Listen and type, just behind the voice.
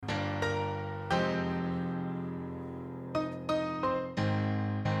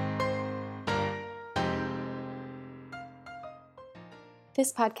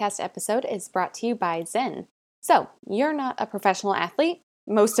This podcast episode is brought to you by Zen. So, you're not a professional athlete?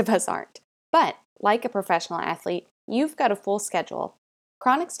 Most of us aren't. But, like a professional athlete, you've got a full schedule.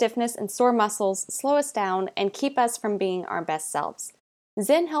 Chronic stiffness and sore muscles slow us down and keep us from being our best selves.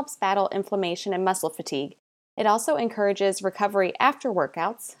 Zen helps battle inflammation and muscle fatigue. It also encourages recovery after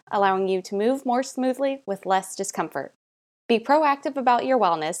workouts, allowing you to move more smoothly with less discomfort. Be proactive about your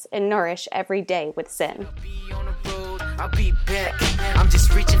wellness and nourish every day with Zen. I'll be back. I'm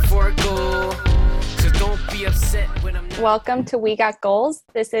just reaching for a goal. So don't be upset when I'm not. Welcome to We Got Goals.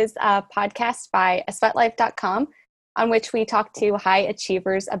 This is a podcast by asweatlife.com on which we talk to high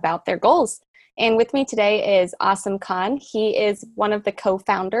achievers about their goals. And with me today is Asim Khan. He is one of the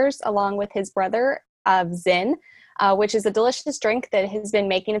co-founders, along with his brother, of Zen, which is a delicious drink that has been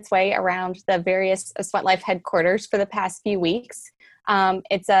making its way around the various Sweatlife headquarters for the past few weeks.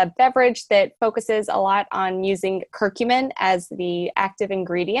 It's a beverage that focuses a lot on using curcumin as the active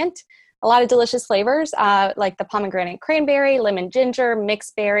ingredient. A lot of delicious flavors like the pomegranate cranberry, lemon ginger,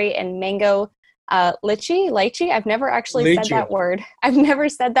 mixed berry, and mango lychee. I've never actually said that word. I've never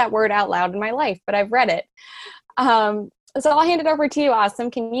said that word out loud in my life, but I've read it. So I'll hand it over to you,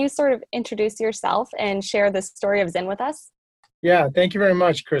 Asim. Can you sort of introduce yourself and share the story of Zen with us? Yeah, thank you very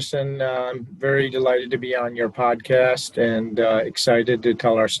much, Kristen. I'm very delighted to be on your podcast and excited to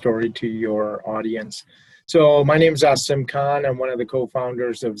tell our story to your audience. So my name is Asim Khan. I'm one of the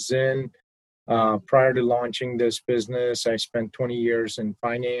co-founders of Zen. Prior to launching this business, I spent 20 years in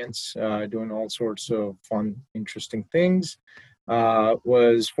finance, doing all sorts of fun, interesting things.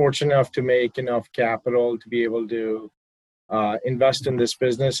 Was fortunate enough to make enough capital to be able to invest in this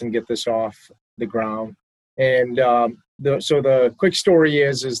business and get this off the ground. And so the quick story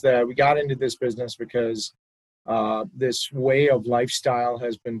is that we got into this business because this way of lifestyle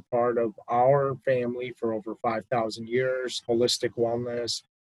has been part of our family for over 5,000 years. Holistic wellness,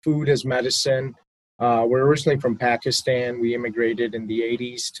 food as medicine. We're originally from Pakistan. We immigrated in the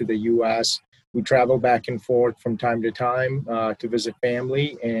 80s to the U.S. We travel back and forth from time to time to visit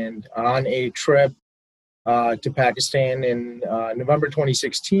family. And on a trip to Pakistan in November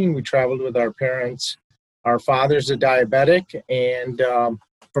 2016, we traveled with our parents. Our father's a diabetic, and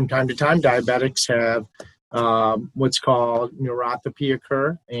from time to time, diabetics have what's called neuropathy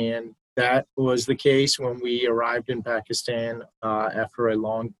occur, and that was the case when we arrived in Pakistan after a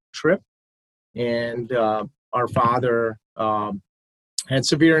long trip. And our father had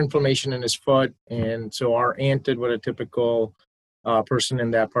severe inflammation in his foot, and so our aunt did what a typical person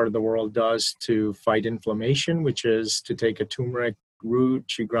in that part of the world does to fight inflammation, which is to take a turmeric root.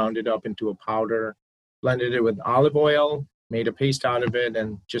 She ground it up into a powder, blended it with olive oil, made a paste out of it,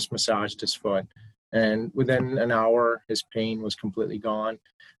 and just massaged his foot. And within an hour, his pain was completely gone.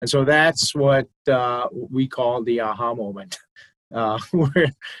 And so that's what we call the aha moment,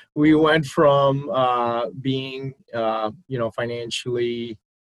 where we went from being, financially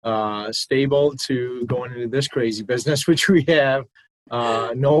stable to going into this crazy business, which we have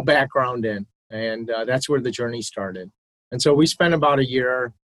no background in. And that's where the journey started. And so we spent about a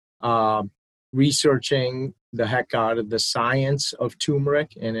year researching the heck out of the science of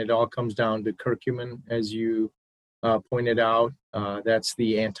turmeric, and it all comes down to curcumin, as you pointed out. That's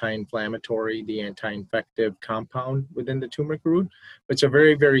the anti-inflammatory, the anti-infective compound within the turmeric root. But it's a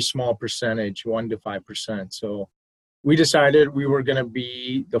very, very small percentage, 1 to 5%. So we decided we were going to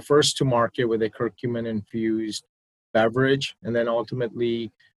be the first to market with a curcumin-infused beverage, and then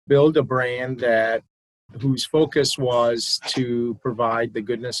ultimately build a brand whose focus was to provide the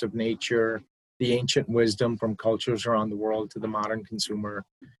goodness of nature, the ancient wisdom from cultures around the world to the modern consumer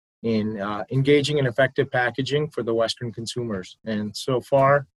in engaging in effective packaging for the Western consumers. And so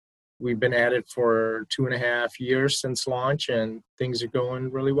far, we've been at it for 2.5 years since launch, and things are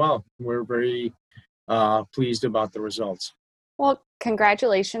going really well. We're very pleased about the results. Well,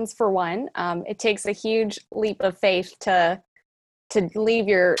 congratulations for one. It takes a huge leap of faith to leave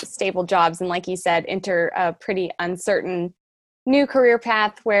your stable jobs and, like you said, enter a pretty uncertain new career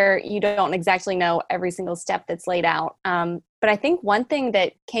path where you don't exactly know every single step that's laid out. But I think one thing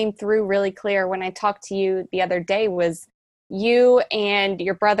that came through really clear when I talked to you the other day was you and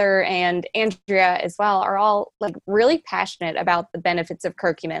your brother and Andrea as well are all like really passionate about the benefits of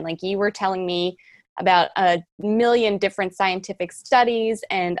curcumin. Like you were telling me about 1 million different scientific studies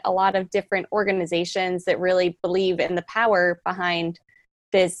and a lot of different organizations that really believe in the power behind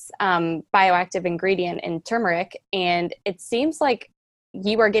this bioactive ingredient in turmeric. And it seems like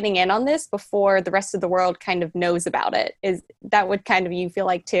you are getting in on this before the rest of the world kind of knows about it. Is that what kind of you feel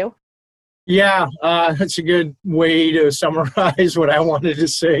like too? Yeah, that's a good way to summarize what I wanted to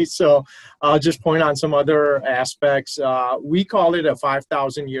say. So I'll just point on some other aspects. We call it a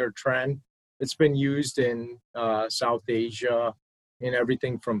 5,000 year trend. It's been used in South Asia in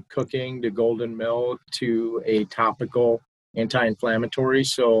everything from cooking to golden milk to a topical anti inflammatory.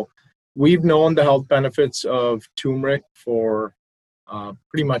 So we've known the health benefits of turmeric for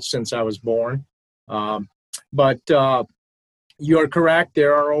pretty much since I was born. Um, but you're correct.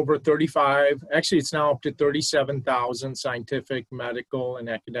 There are over 35, actually, it's now up to 37,000 scientific, medical, and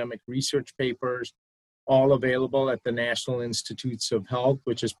academic research papers, all available at the National Institutes of Health,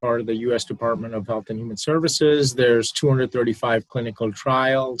 which is part of the U.S. Department of Health and Human Services. There's 235 clinical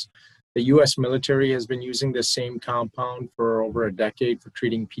trials. The U.S. military has been using this same compound for over a decade for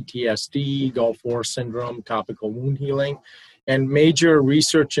treating PTSD, Gulf War syndrome, topical wound healing. And major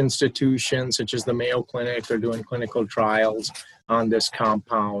research institutions such as the Mayo Clinic are doing clinical trials on this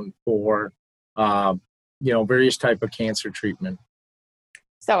compound for various type of cancer treatment.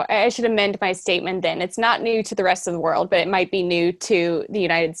 So I should amend my statement then. It's not new to the rest of the world, but it might be new to the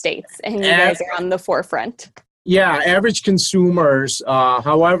United States, and you guys are on the forefront. Yeah, average consumers.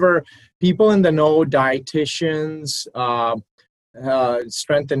 However, people in the know, dietitians,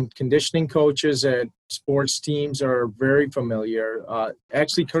 strength and conditioning coaches at sports teams are very familiar.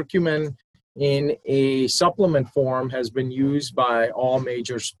 Actually, curcumin in a supplement form has been used by all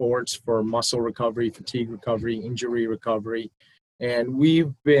major sports for muscle recovery, fatigue recovery, injury recovery. And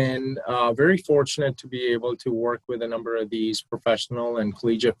we've been very fortunate to be able to work with a number of these professional and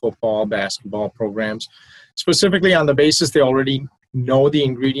collegiate football, basketball programs, specifically on the basis they already know the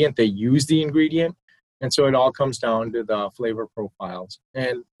ingredient, they use the ingredient. And so it all comes down to the flavor profiles.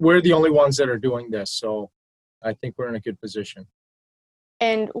 And we're the only ones that are doing this. So I think we're in a good position.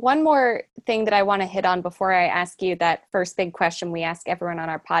 And one more thing that I want to hit on before I ask you that first big question we ask everyone on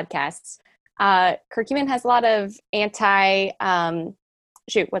our podcasts. Curcumin has a lot of it's an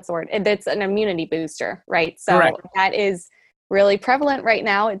immunity booster, right? So Correct. That is really prevalent right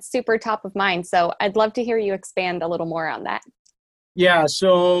now. It's super top of mind. So I'd love to hear you expand a little more on that. Yeah,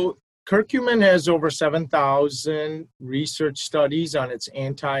 so curcumin has over 7,000 research studies on its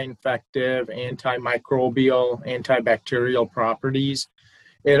anti-infective, antimicrobial, antibacterial properties.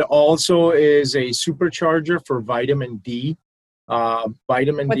 It also is a supercharger for vitamin D. What's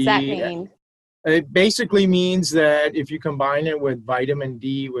that mean? It basically means that if you combine it with vitamin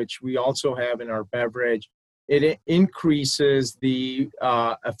D, which we also have in our beverage, it increases the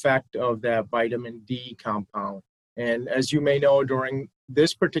effect of that vitamin D compound. And as you may know, during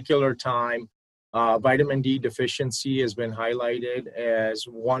this particular time, vitamin D deficiency has been highlighted as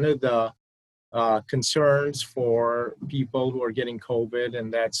one of the concerns for people who are getting COVID,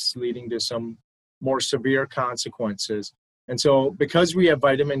 and that's leading to some more severe consequences. And so because we have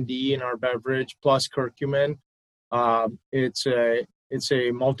vitamin D in our beverage plus curcumin, it's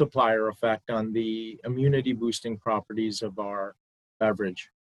a multiplier effect on the immunity boosting properties of our beverage.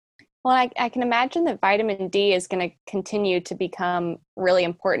 Well, I can imagine that vitamin D is going to continue to become really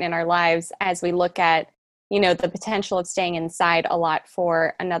important in our lives as we look at, the potential of staying inside a lot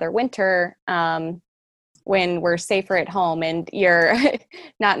for another winter when we're safer at home and you're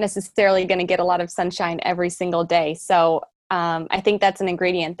not necessarily going to get a lot of sunshine every single day. So I think that's an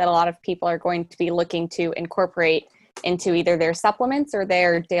ingredient that a lot of people are going to be looking to incorporate into either their supplements or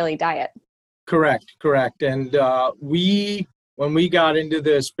their daily diet. Correct. And when we got into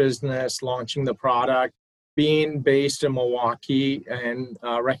this business, launching the product, being based in Milwaukee and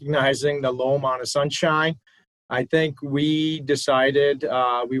recognizing the low amount of sunshine, I think we decided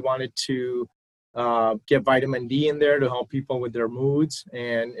we wanted to get vitamin D in there to help people with their moods.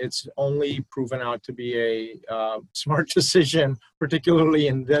 And it's only proven out to be a smart decision, particularly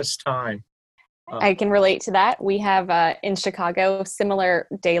in this time. I can relate to that. We have in Chicago similar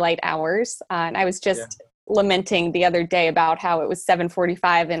daylight hours. And I was just lamenting the other day about how it was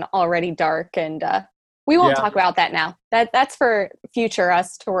 7:45 and already dark. And we won't talk about that now. That's for future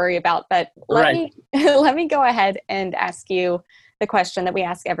us to worry about. But let me go ahead and ask you the question that we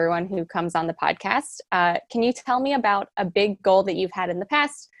ask everyone who comes on the podcast. Can you tell me about a big goal that you've had in the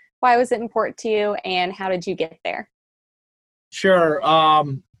past? Why was it important to you, and how did you get there? Sure.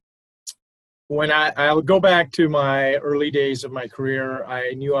 When I'll go back to my early days of my career,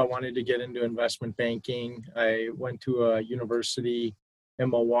 I knew I wanted to get into investment banking. I went to a university in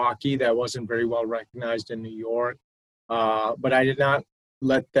Milwaukee that wasn't very well recognized in New York, but I did not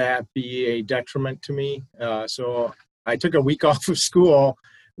let that be a detriment to me. So I took a week off of school,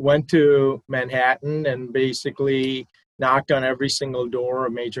 went to Manhattan, and basically knocked on every single door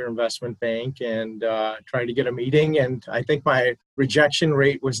of major investment bank and tried to get a meeting. And I think my rejection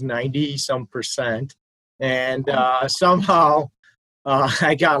rate was 90 some percent. And somehow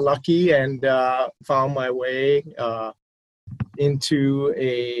I got lucky and found my way into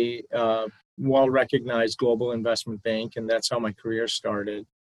a well-recognized global investment bank. And that's how my career started.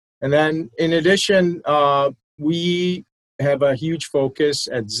 And then in addition, we have a huge focus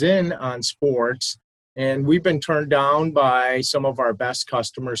at Zinn on sports. And we've been turned down by some of our best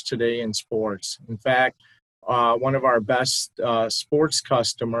customers today in sports. In fact, one of our best sports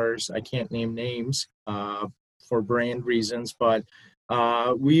customers, I can't name names for brand reasons, but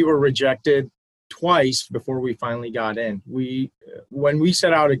we were rejected twice before we finally got in. When we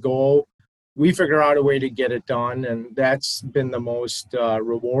set out a goal, we figure out a way to get it done, and that's been the most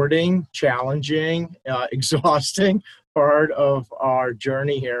rewarding, challenging, exhausting part of our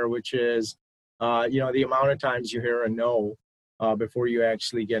journey here, which is the amount of times you hear a no before you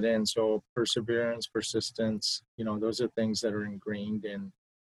actually get in. So perseverance, persistence, those are things that are ingrained in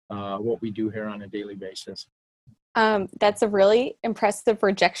what we do here on a daily basis. That's a really impressive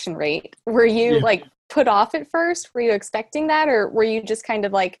rejection rate. Were you put off at first? Were you expecting that? Or were you just kind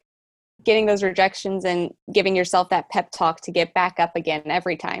of getting those rejections and giving yourself that pep talk to get back up again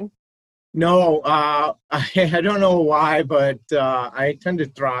every time? No, I don't know why, but I tend to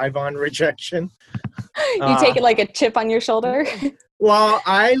thrive on rejection. You take it like a chip on your shoulder? Well,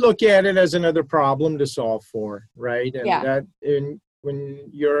 I look at it as another problem to solve for, right? And when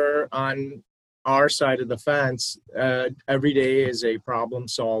you're on our side of the fence, every day is a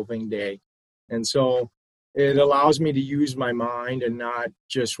problem-solving day. And so it allows me to use my mind and not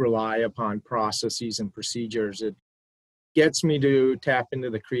just rely upon processes and procedures. It gets me to tap into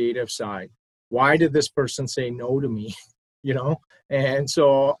the creative side. Why did this person say no to me? And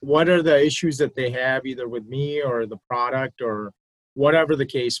so what are the issues that they have either with me or the product or whatever the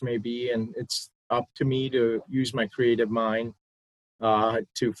case may be? And it's up to me to use my creative mind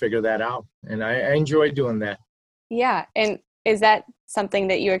to figure that out. And I enjoy doing that. Yeah. And is that something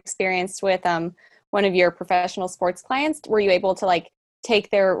that you experienced with one of your professional sports clients? Were you able to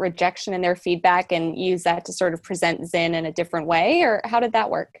take their rejection and their feedback and use that to sort of present Zinn in a different way? Or how did that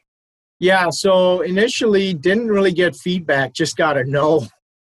work? Yeah. So initially didn't really get feedback, just got a no.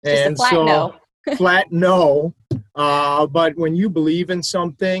 Just a flat no. Flat no. But when you believe in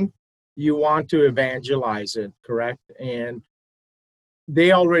something, you want to evangelize it, correct? And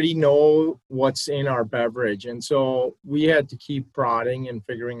they already know what's in our beverage. And so we had to keep prodding and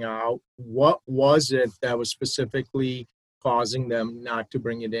figuring out what was it that was specifically causing them not to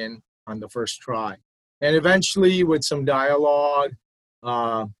bring it in on the first try. And eventually with some dialogue,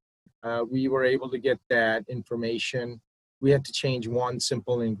 we were able to get that information. We had to change one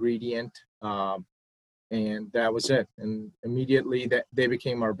simple ingredient, and that was it. And immediately they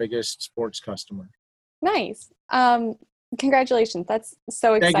became our biggest sports customer. Nice. Congratulations. That's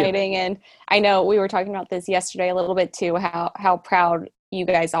so exciting. And I know we were talking about this yesterday a little bit too, how proud you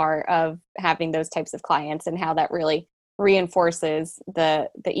guys are of having those types of clients and how that really reinforces the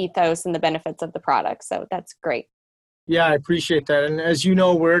ethos and the benefits of the product. So that's great. Yeah, I appreciate that. And as you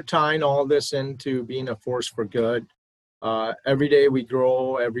know, we're tying all this into being a force for good. Every day we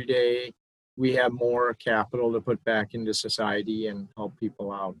grow, every day we have more capital to put back into society and help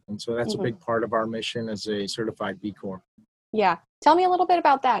people out. And so that's a big part of our mission as a certified B Corp. Yeah. Tell me a little bit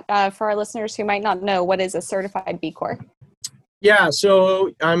about that for our listeners who might not know, what is a certified B Corp? Yeah, so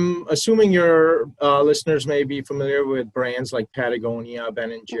I'm assuming your listeners may be familiar with brands like Patagonia,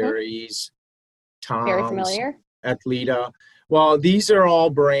 Ben & Jerry's, Tom's, very familiar. Athleta. Well, these are all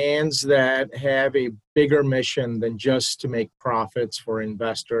brands that have a bigger mission than just to make profits for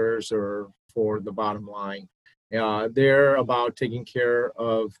investors or for the bottom line. They're about taking care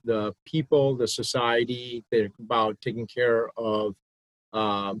of the people, the society. They're about taking care of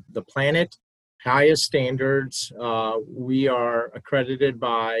the planet, highest standards. We are accredited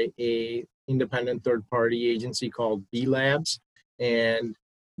by a independent third-party agency called B Labs, and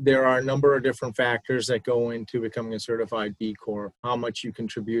there are a number of different factors that go into becoming a certified B Corp. How much you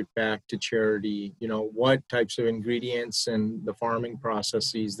contribute back to charity, what types of ingredients and the farming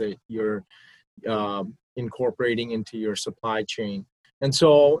processes that you're incorporating into your supply chain. And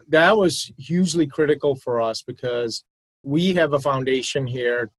so that was hugely critical for us because we have a foundation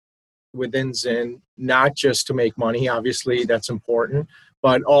here within Zinn, not just to make money, obviously that's important,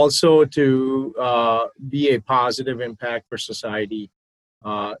 but also to be a positive impact for society,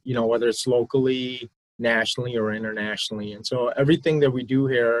 whether it's locally, nationally, or internationally. And so everything that we do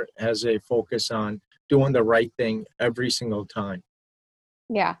here has a focus on doing the right thing every single time.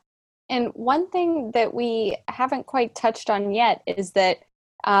 Yeah. And one thing that we haven't quite touched on yet is that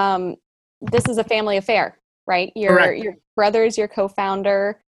this is a family affair, right? Correct. Your brother is your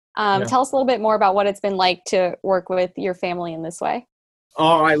co-founder. Yeah. Tell us a little bit more about what it's been like to work with your family in this way.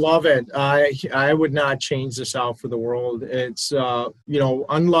 Oh, I love it. I would not change this out for the world. It's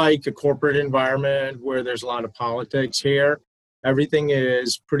unlike a corporate environment where there's a lot of politics here, everything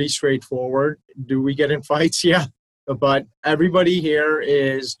is pretty straightforward. Do we get in fights? Yeah, but everybody here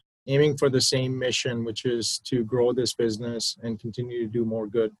is aiming for the same mission, which is to grow this business and continue to do more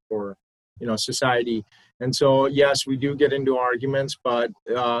good for society. And so, yes, we do get into arguments, but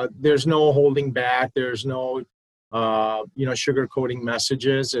there's no holding back. There's no sugarcoating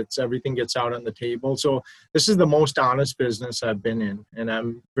messages. It's everything gets out on the table. So this is the most honest business I've been in, and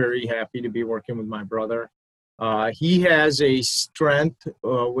I'm very happy to be working with my brother. He has a strength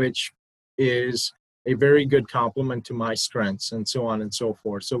which is a very good complement to my strengths, and so on and so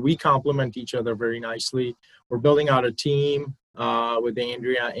forth. So we complement each other very nicely. We're building out a team with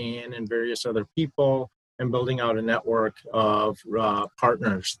Andrea, Ann, and various other people, and building out a network of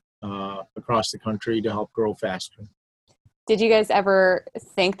partners across the country to help grow faster. Did you guys ever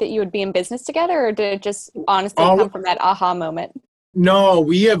think that you would be in business together, or did it just honestly come from that aha moment? No,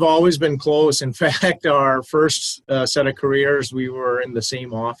 we have always been close. In fact, our first set of careers, we were in the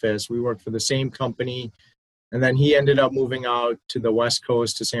same office. We worked for the same company. And then he ended up moving out to the West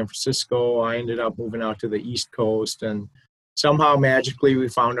Coast, to San Francisco. I ended up moving out to the East Coast. And somehow magically we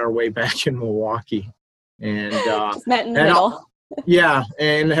found our way back in Milwaukee. And just met in the middle. Yeah,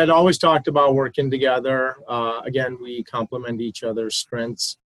 and had always talked about working together. Again, we complement each other's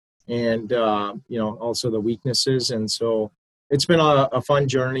strengths and, also the weaknesses. And so it's been a fun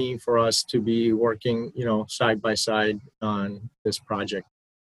journey for us to be working, side by side on this project.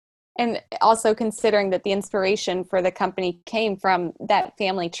 And also considering that the inspiration for the company came from that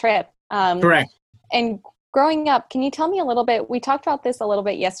family trip. Correct. And growing up, can you tell me a little bit, we talked about this a little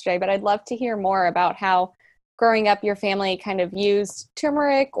bit yesterday, but I'd love to hear more about how growing up your family kind of used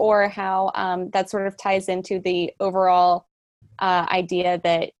turmeric, or how that sort of ties into the overall idea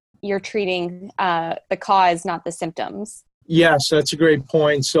that you're treating the cause, not the symptoms. Yes, that's a great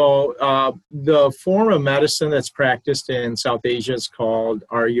point. So the form of medicine that's practiced in South Asia is called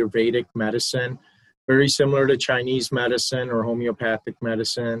Ayurvedic medicine, very similar to Chinese medicine or homeopathic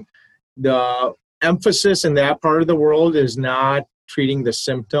medicine. The emphasis in that part of the world is not treating the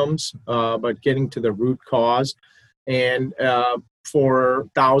symptoms, but getting to the root cause. And for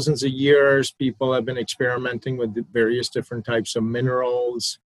thousands of years, people have been experimenting with various different types of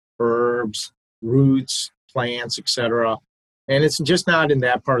minerals, herbs, roots, plants, etc. And it's just not in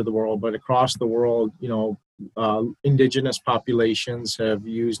that part of the world, but across the world, indigenous populations have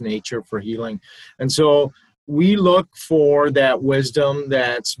used nature for healing. And so we look for that wisdom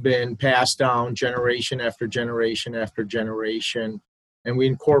that's been passed down generation after generation after generation, and we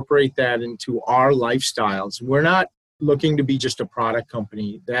incorporate that into our lifestyles. We're not looking to be just a product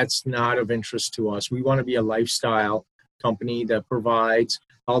company. That's not of interest to us. We want to be a lifestyle company that provides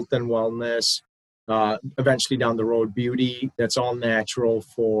health and wellness, eventually down the road, beauty that's all natural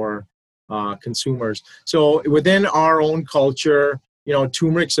for consumers. So within our own culture,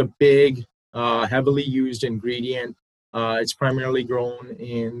 turmeric's a big, heavily used ingredient. It's primarily grown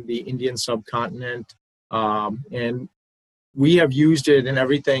in the Indian subcontinent, and we have used it in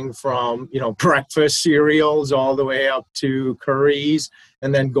everything from breakfast cereals all the way up to curries,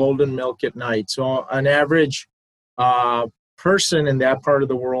 and then golden milk at night. So an average person in that part of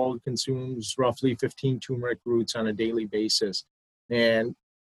the world consumes roughly 15 turmeric roots on a daily basis. And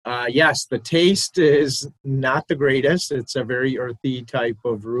yes, the taste is not the greatest. It's a very earthy type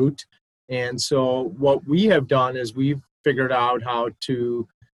of root. And so what we have done is we've figured out how to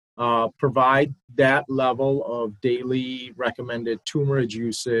provide that level of daily recommended turmeric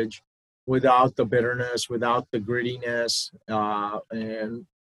usage without the bitterness, without the grittiness, and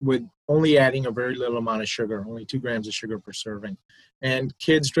with only adding a very little amount of sugar, only 2 grams of sugar per serving. And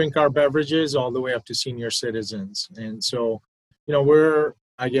kids drink our beverages all the way up to senior citizens. And so, we're,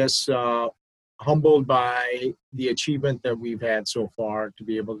 I guess, humbled by the achievement that we've had so far to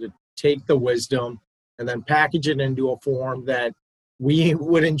be able to take the wisdom and then package it into a form that we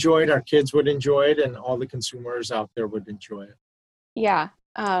would enjoy it, our kids would enjoy it, and all the consumers out there would enjoy it. Yeah.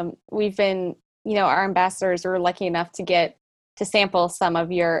 We've been, our ambassadors were lucky enough to get to sample some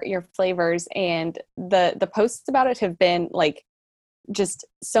of your flavors, and the posts about it have been like just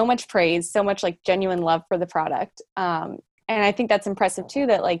so much praise, so much like genuine love for the product. And I think that's impressive too,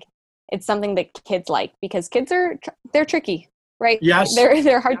 that like it's something that kids like, because kids they're tricky, right? Yes.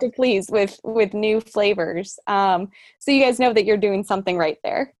 They're hard to please with new flavors. So you guys know that you're doing something right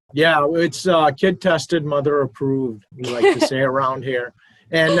there. Yeah, it's kid tested, mother approved. We like to say around here,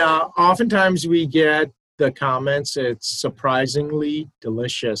 and oftentimes we get the comments. It's surprisingly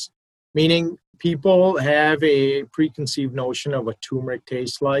delicious, meaning people have a preconceived notion of what turmeric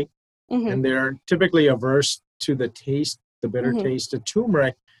tastes like, Mm-hmm. and they're typically averse to the taste, the bitter Mm-hmm. taste of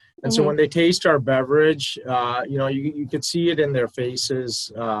turmeric. And so Mm-hmm. when they taste our beverage, you could see it in their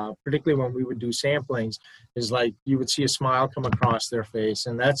faces, particularly when we would do samplings, is like you would see a smile come across their face,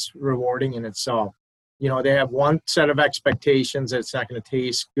 and that's rewarding in itself. They have one set of expectations that it's not going to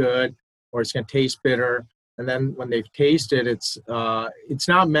taste good or it's going to taste bitter. And then when they've tasted, it's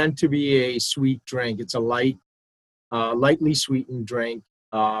not meant to be a sweet drink. It's a lightly sweetened drink,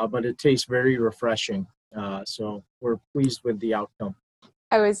 but it tastes very refreshing. So we're pleased with the outcome.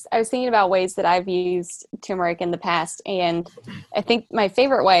 I was thinking about ways that I've used turmeric in the past, and I think my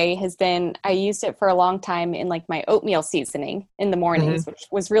favorite way has been I used it for a long time in like my oatmeal seasoning in the Hmm. mornings, which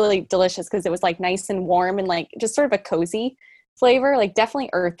was really delicious because it was like nice and warm and like just sort of a cozy flavor, like definitely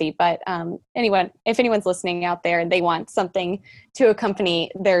earthy. But if anyone's listening out there and they want something to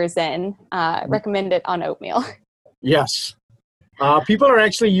accompany their Zen, recommend it on oatmeal. Yes. People are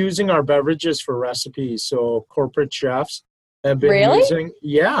actually using our beverages for recipes. So corporate chefs have been Really? using,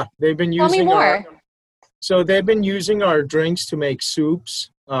 yeah, they've been Tell me using more. our drinks to make soups.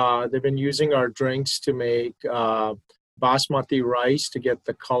 They've been using our drinks to make basmati rice to get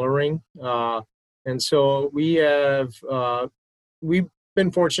the coloring. And so we've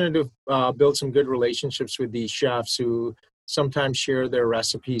been fortunate to build some good relationships with these chefs who sometimes share their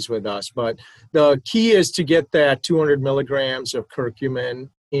recipes with us. But the key is to get that 200 milligrams of curcumin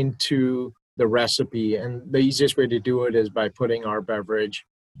into the recipe. And the easiest way to do it is by putting our beverage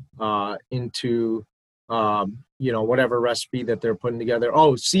into whatever recipe that they're putting together.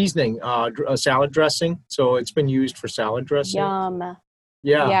 Oh, seasoning, a salad dressing. So it's been used for salad dressing. Yum.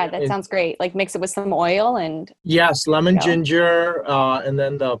 Yeah, Yeah, that and sounds great. Like mix it with some oil and yes, there you lemon go. ginger, and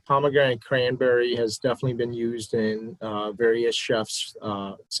then the pomegranate cranberry has definitely been used in various chefs'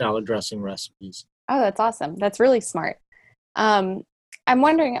 salad dressing recipes. Oh, that's awesome. That's really smart. Um, I'm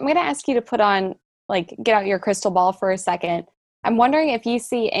wondering, I'm going to ask you to put on, like, get out your crystal ball for a second. I'm wondering if you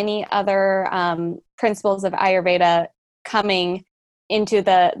see any other principles of Ayurveda coming into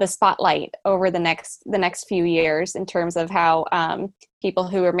the spotlight over the next few years in terms of how people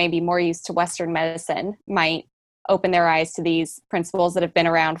who are maybe more used to Western medicine might open their eyes to these principles that have been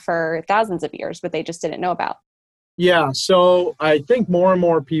around for thousands of years, but they just didn't know about. Yeah, so I think more and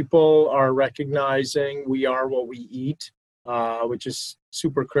more people are recognizing we are what we eat, which is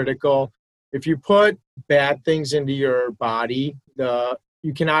super critical. If you put bad things into your body,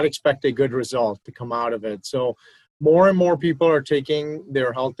 you cannot expect a good result to come out of it. So more and more people are taking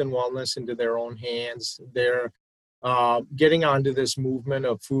their health and wellness into their own hands. They're getting onto this movement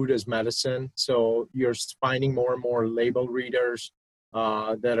of food as medicine. So you're finding more and more label readers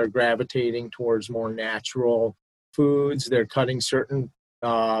that are gravitating towards more natural foods. They're cutting certain,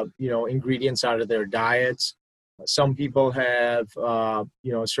 ingredients out of their diets. Some people have,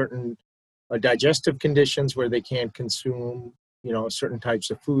 certain digestive conditions where they can't consume, certain types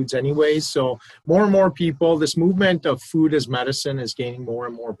of foods anyways. So more and more people, this movement of food as medicine is gaining more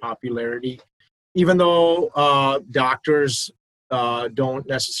and more popularity. Even though doctors don't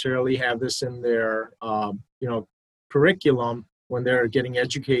necessarily have this in their, curriculum, when they're getting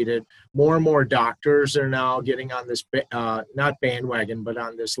educated, more and more doctors are now getting on this, not bandwagon, but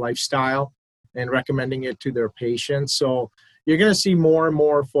on this lifestyle and recommending it to their patients. So you're going to see more and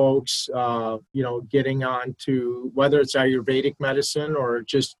more folks, getting on to whether it's Ayurvedic medicine or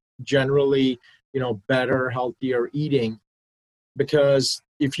just generally, better, healthier eating. Because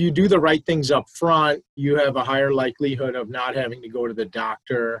if you do the right things up front, you have a higher likelihood of not having to go to the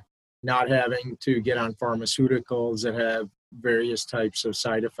doctor, not having to get on pharmaceuticals that have various types of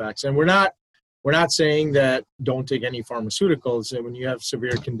side effects. And we're not saying that don't take any pharmaceuticals. And when you have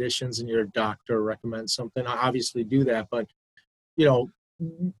severe conditions and your doctor recommends something, obviously do that. But you know,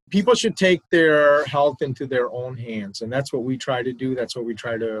 people should take their health into their own hands, and that's what we try to do. That's what we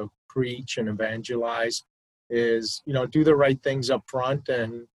try to preach and evangelize is, do the right things up front,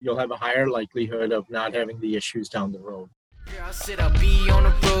 and you'll have a higher likelihood of not having the issues down the road. Yeah, I said I'll be on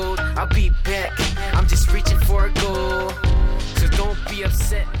the road, I'll be back. I'm just reaching for a goal. So don't be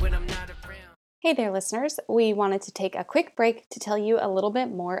upset when I'm not around. Hey there, listeners. We wanted to take a quick break to tell you a little bit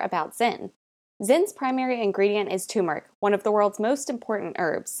more about Zen. Zen's primary ingredient is turmeric, one of the world's most important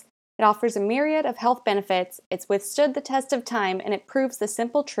herbs. It offers a myriad of health benefits, it's withstood the test of time, and it proves the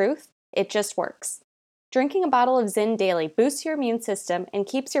simple truth: it just works. Drinking a bottle of Zen daily boosts your immune system and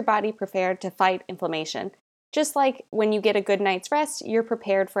keeps your body prepared to fight inflammation. Just like when you get a good night's rest, you're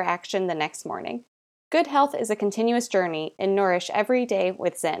prepared for action the next morning. Good health is a continuous journey, and nourish every day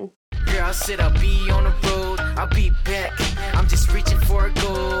with Zyn. Girl, I said I'll be on the road, I'll be back. I'm just reaching for a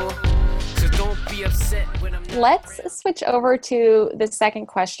goal. So don't be upset when I'm not. Let's switch over to the second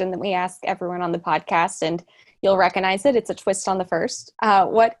question that we ask everyone on the podcast, and you'll recognize it. It's a twist on the first.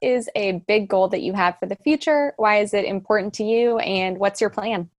 What is a big goal that you have for the future? Why is it important to you? And what's your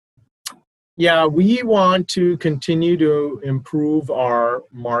plan? Yeah, we want to continue to improve our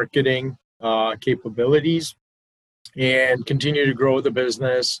marketing capabilities and continue to grow the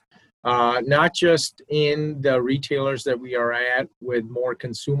business, not just in the retailers that we are at with more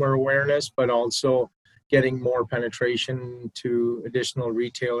consumer awareness, but also getting more penetration to additional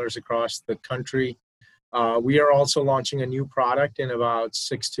retailers across the country. We are also launching a new product in about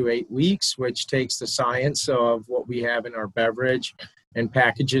 6 to 8 weeks, which takes the science of what we have in our beverage and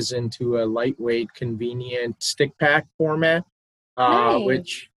packages into a lightweight, convenient stick pack format,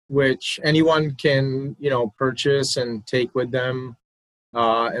 Nice. which anyone can, purchase and take with them.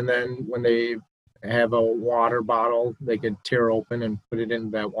 And then when they have a water bottle, they could tear open and put it in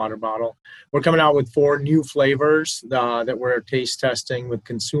that water bottle. We're coming out with 4 new flavors that we're taste testing with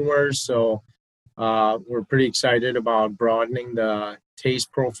consumers. So we're pretty excited about broadening the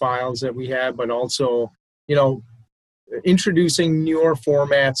taste profiles that we have, but also, introducing newer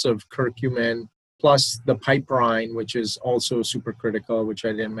formats of curcumin, plus the pipe rind, which is also super critical, which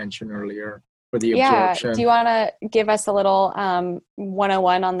I didn't mention earlier for the absorption. Do you want to give us a little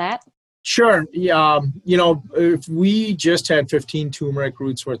 101 on that? Sure. Yeah. If we just had 15 turmeric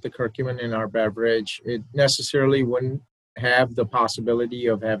roots worth of curcumin in our beverage, it necessarily wouldn't have the possibility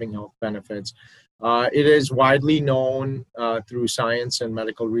of having health benefits. It is widely known through science and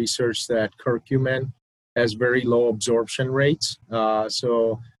medical research that curcumin has very low absorption rates.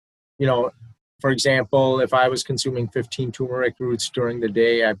 For example, if I was consuming 15 turmeric roots during the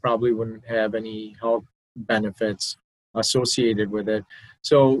day, I probably wouldn't have any health benefits associated with it.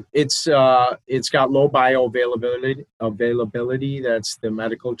 So it's got low bioavailability. That's the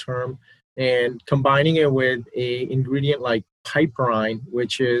medical term. And combining it with a ingredient like pipe rind,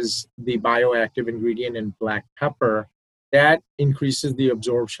 which is the bioactive ingredient in black pepper, that increases the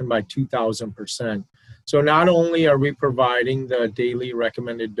absorption by 2,000%. So not only are we providing the daily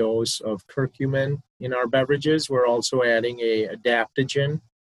recommended dose of curcumin in our beverages, we're also adding a adaptogen,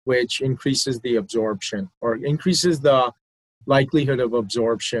 which increases the absorption or increases the likelihood of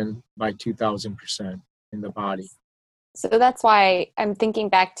absorption by 2,000% in the body. So that's why I'm thinking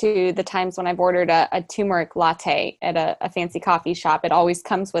back to the times when I've ordered a turmeric latte at a fancy coffee shop. It always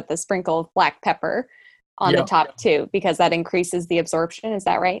comes with a sprinkle of black pepper on the top too, because that increases the absorption. Is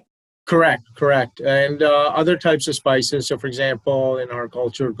that right? Correct. And other types of spices. So, for example, in our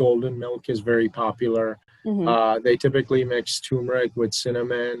culture, golden milk is very popular. Mm-hmm. They typically mix turmeric with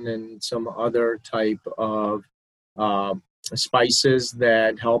cinnamon and some other type of spices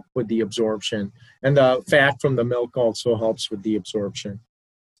that help with the absorption. And the fat from the milk also helps with the absorption.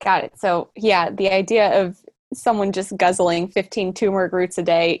 Got it. So, yeah, the idea of someone just guzzling 15 turmeric roots a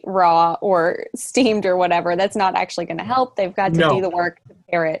day, raw or steamed or whatever, that's not actually going to help. They've got to do the work to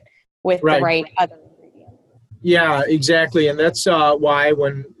pair it with the right other ingredients. Yeah, exactly. And that's why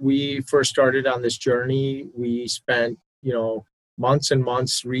when we first started on this journey, we spent, months and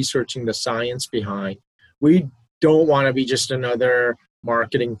months researching the science behind. We don't want to be just another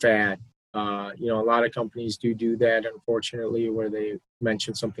marketing fad. A lot of companies do that, unfortunately, where they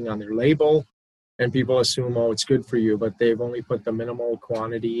mention something on their label and people assume, it's good for you, but they've only put the minimal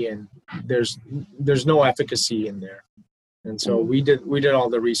quantity and there's no efficacy in there. And so we did all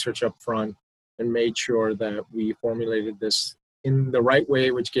the research up front and made sure that we formulated this in the right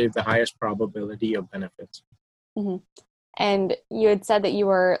way, which gave the highest probability of benefits. Mm-hmm. And you had said that you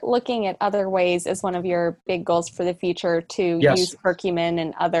were looking at other ways as one of your big goals for the future to use curcumin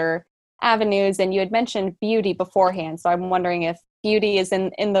and other avenues. And you had mentioned beauty beforehand. So I'm wondering if beauty is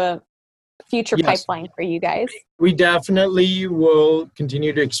in the future pipeline for you guys. We definitely will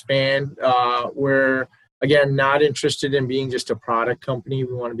continue to expand. We're, again, not interested in being just a product company.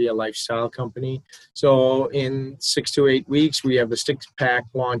 We want to be a lifestyle company. So in 6 to 8 weeks, we have the stick pack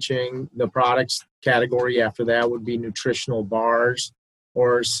launching. The products category after that would be nutritional bars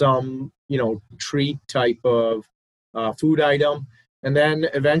or some, treat type of food item. And then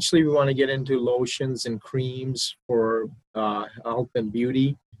eventually we want to get into lotions and creams for health and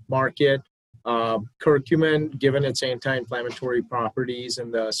beauty market. Curcumin, given its anti-inflammatory properties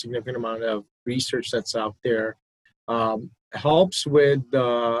and the significant amount of research that's out there, helps with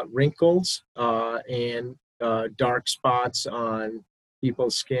wrinkles and dark spots on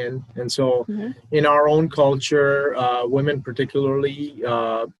people's skin. And so Mhm. in our own culture, women particularly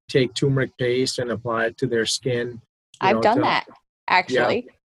take turmeric paste and apply it to their skin. I've done To, that, yeah. actually.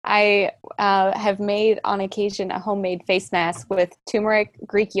 I have made on occasion a homemade face mask with turmeric,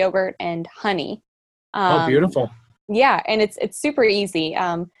 Greek yogurt, and honey. Oh, beautiful. Yeah, and it's super easy.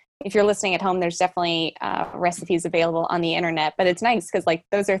 If you're listening at home, there's definitely recipes available on the internet, but it's nice because like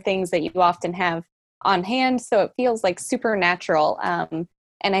those are things that you often have on hand, so it feels like super natural. And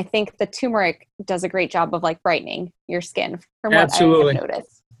I think the turmeric does a great job of like brightening your skin from what I Absolutely. have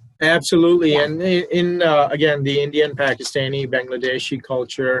noticed. Absolutely. Yeah. And in again, the Indian, Pakistani, Bangladeshi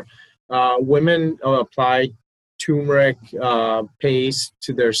culture, women apply turmeric paste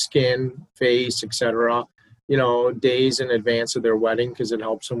to their skin, face, etc., days in advance of their wedding because it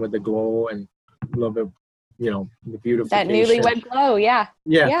helps them with the glow and a little bit, the That beautification. newlywed glow, yeah.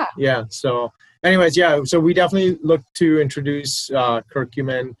 Yeah. So anyways, so we definitely look to introduce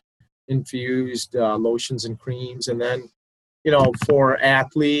curcumin infused lotions and creams, and then for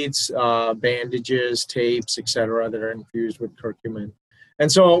athletes, bandages, tapes, etc., that are infused with curcumin.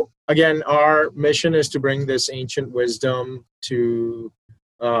 And so, again, our mission is to bring this ancient wisdom to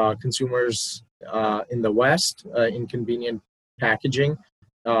consumers in the West in convenient packaging.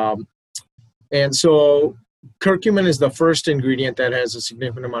 And so, curcumin is the first ingredient that has a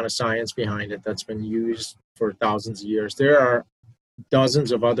significant amount of science behind it that's been used for thousands of years. There are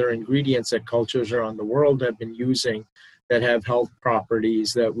dozens of other ingredients that cultures around the world have been using that have health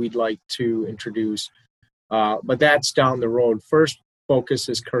properties that we'd like to introduce. But that's down the road. First focus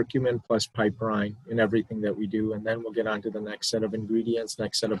is curcumin plus piperine in everything that we do. And then we'll get on to the next set of ingredients,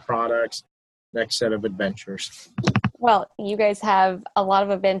 next set of products, next set of adventures. Well, you guys have a lot of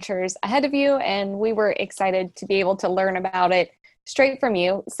adventures ahead of you, and we were excited to be able to learn about it straight from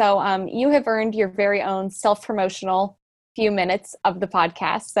you. So you have earned your very own self-promotional few minutes of the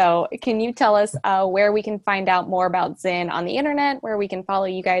podcast. So can you tell us where we can find out more about Zyn on the internet, where we can follow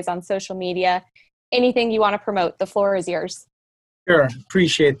you guys on social media, anything you want to promote? The floor is yours. Sure.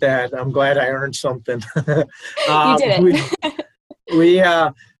 Appreciate that. I'm glad I earned something. You did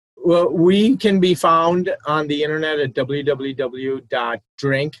it. We can be found on the internet at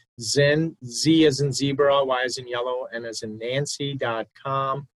www.drinkzyn, Z as in zebra, Y as in yellow, N as in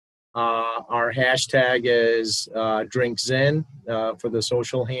Nancy.com. Our hashtag is DrinkZyn for the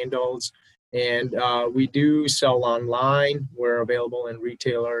social handles. And we do sell online. We're available in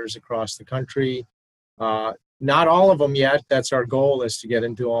retailers across the country. Not all of them yet. That's our goal, is to get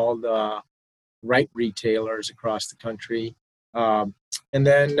into all the right retailers across the country. And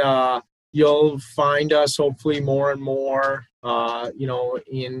then you'll find us hopefully more and more,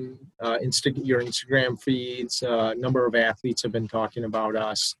 in your Instagram feeds. A number of athletes have been talking about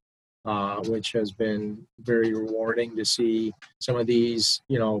us, which has been very rewarding to see some of these,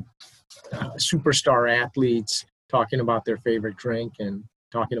 superstar athletes talking about their favorite drink and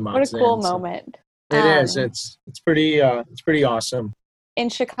talking about what a Zyn. cool moment. It is. It's pretty awesome. In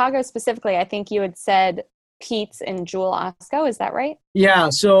Chicago specifically, I think you had said Pete's and Jewel Osco. Is that right? Yeah,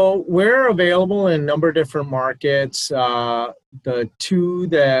 so we're available in a number of different markets. The two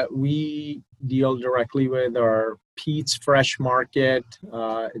that we deal directly with are Pete's Fresh Market.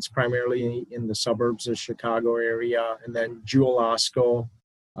 It's primarily in the suburbs of Chicago area, and then Jewel Osco,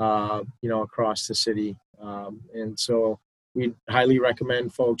 across the city. And so we highly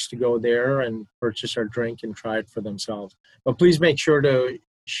recommend folks to go there and purchase our drink and try it for themselves. But please make sure to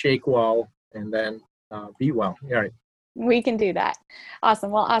shake well and then be well. All right. We can do that.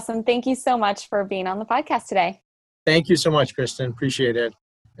 Awesome. Well, awesome. Thank you so much for being on the podcast today. Thank you so much, Kristen. Appreciate it.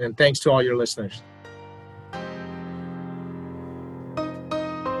 And thanks to all your listeners.